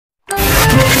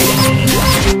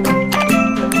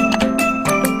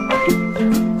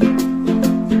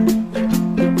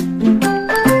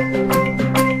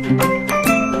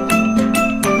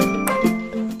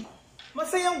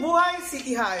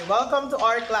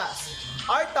class.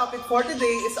 Our topic for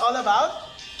today is all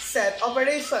about set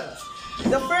operations.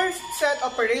 The first set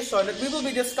operation that we will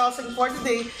be discussing for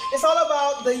today is all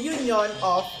about the union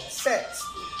of sets,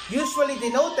 usually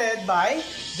denoted by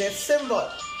this symbol.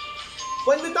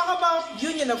 When we talk about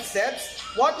union of sets,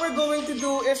 what we're going to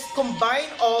do is combine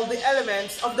all the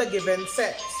elements of the given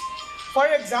sets. For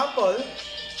example,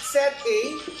 set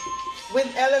A with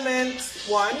elements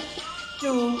 1,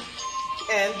 2,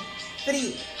 and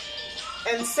 3.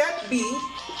 And set B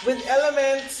with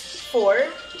elements 4,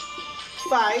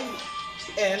 5,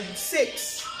 and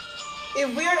 6. If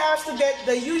we are asked to get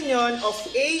the union of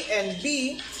A and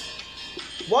B,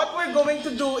 what we're going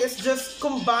to do is just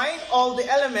combine all the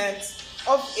elements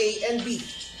of A and B,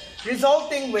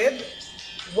 resulting with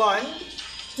 1,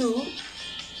 2,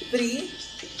 3,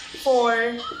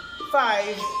 4,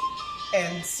 5,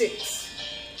 and 6.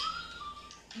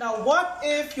 Now, what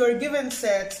if your given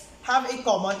sets have a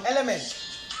common element?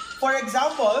 For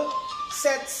example,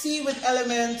 set C with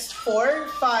elements 4,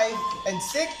 5, and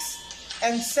 6,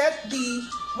 and set D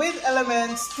with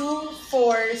elements 2,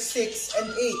 4, 6, and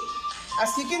 8.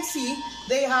 As you can see,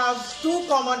 they have two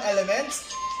common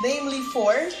elements, namely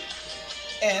 4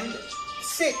 and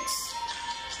 6.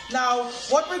 Now,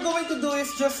 what we're going to do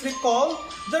is just recall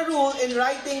the rule in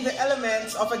writing the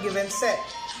elements of a given set,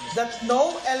 that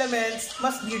no elements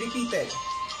must be repeated.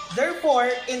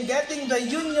 Therefore, in getting the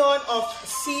union of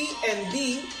C and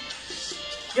D,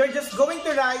 you're just going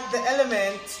to write the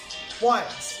element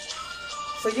once.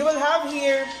 So you will have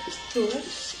here 2,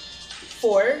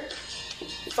 4,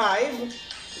 5,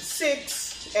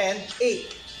 6, and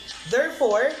 8.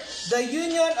 Therefore, the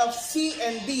union of C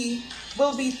and D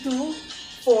will be 2,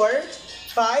 4,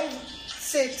 5,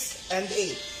 6, and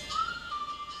 8.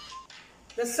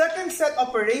 The second set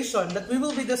operation that we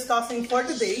will be discussing for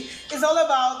today is all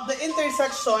about the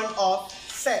intersection of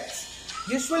sets,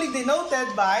 usually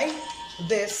denoted by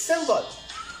this symbol.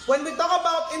 When we talk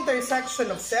about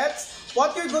intersection of sets,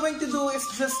 what you're going to do is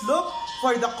just look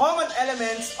for the common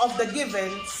elements of the given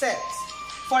sets.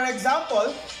 For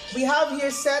example, we have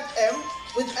here set M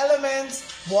with elements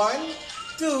 1,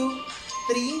 2,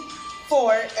 3,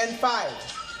 4, and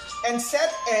 5, and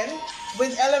set N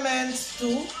with elements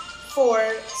 2,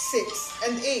 4, 6,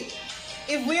 and 8.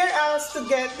 If we are asked to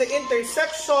get the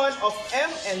intersection of M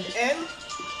and N,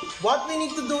 what we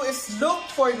need to do is look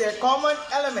for their common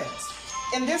elements.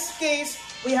 In this case,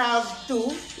 we have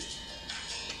 2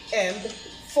 and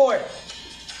 4.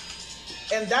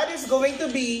 And that is going to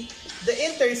be the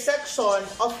intersection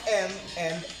of M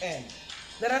and N.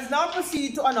 Let us now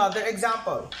proceed to another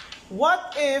example.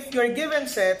 What if your given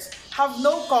sets have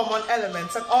no common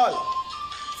elements at all?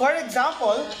 For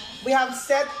example, we have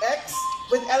set X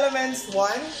with elements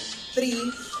 1,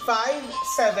 3, 5,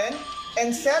 7,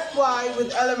 and set Y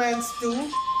with elements 2,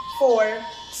 4,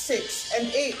 6, and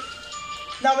 8.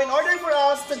 Now, in order for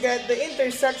us to get the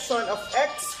intersection of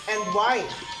X and Y,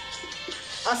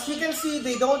 as you can see,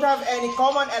 they don't have any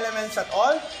common elements at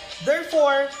all.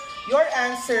 Therefore, your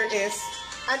answer is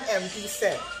an empty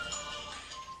set.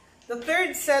 The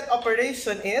third set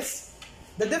operation is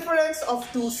the difference of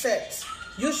two sets,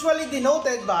 usually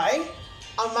denoted by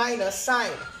a minus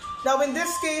sign. Now, in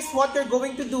this case, what you're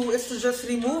going to do is to just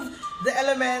remove the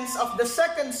elements of the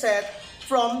second set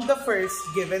from the first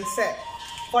given set.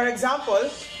 For example,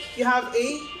 you have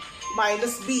A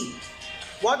minus B.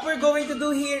 What we're going to do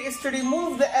here is to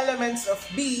remove the elements of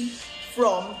B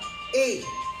from A.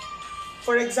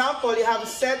 For example, you have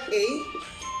set A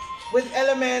with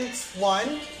elements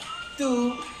 1,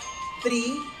 2,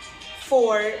 3,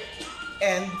 4,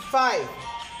 and 5.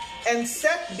 And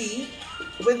set B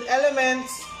with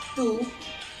elements 2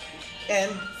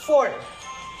 and 4.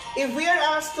 If we are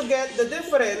asked to get the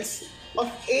difference of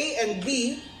A and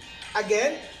B,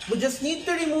 again, we just need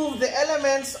to remove the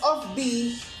elements of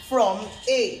B from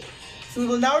A. So we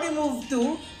will now remove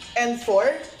 2 and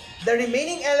 4. The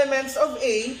remaining elements of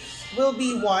A will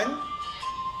be 1,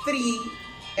 3,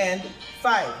 and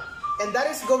 5. And that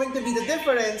is going to be the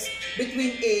difference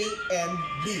between A and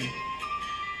B.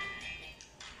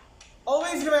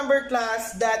 Always remember,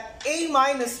 class, that A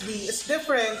minus B is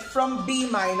different from B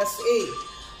minus A.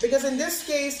 Because in this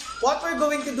case, what we're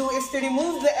going to do is to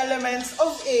remove the elements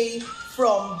of A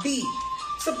from B.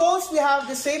 Suppose we have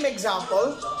the same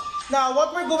example. Now,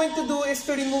 what we're going to do is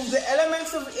to remove the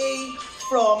elements of A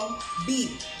from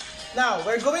B. Now,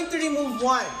 we're going to remove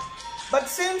 1. But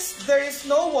since there is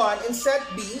no 1 in set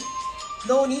B,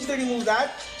 no need to remove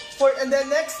that. And then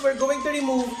next, we're going to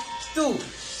remove 2.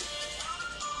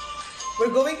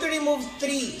 We're going to remove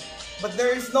 3, but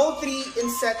there is no 3 in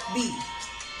set B.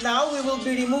 Now we will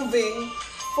be removing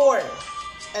 4.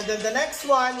 And then the next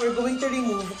one, we're going to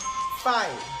remove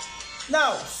 5.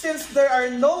 Now, since there are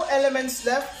no elements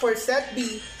left for set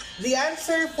B, the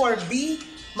answer for B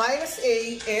minus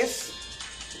A is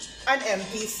an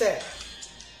empty set.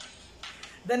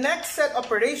 The next set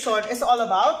operation is all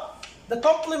about the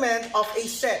complement of a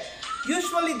set,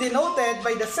 usually denoted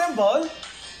by the symbol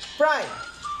prime.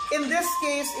 In this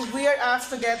case, if we are asked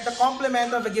to get the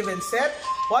complement of a given set,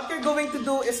 what you're going to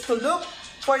do is to look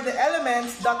for the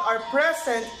elements that are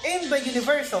present in the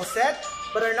universal set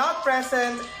but are not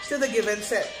present to the given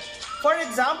set. For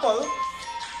example,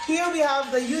 here we have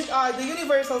the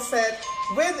universal set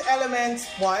with elements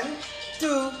 1,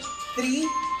 2, 3,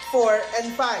 4,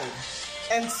 and 5.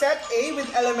 And set A with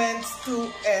elements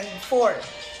 2 and 4.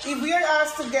 If we are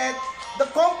asked to get the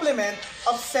complement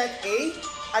of set A,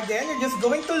 again, you're just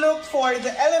going to look for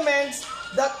the elements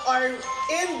that are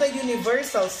in the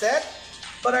universal set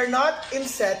but are not in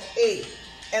set A.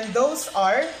 And those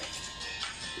are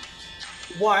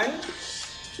 1,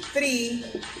 3,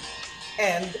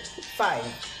 and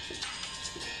 5.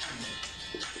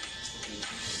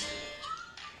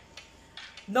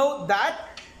 Note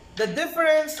that the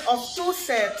difference of two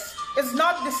sets is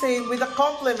not the same with the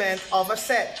complement of a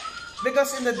set,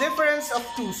 because in the difference of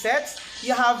two sets,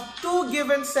 you have two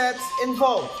given sets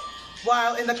involved,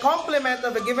 while in the complement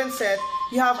of a given set,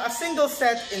 you have a single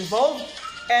set involved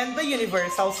and the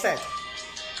universal set.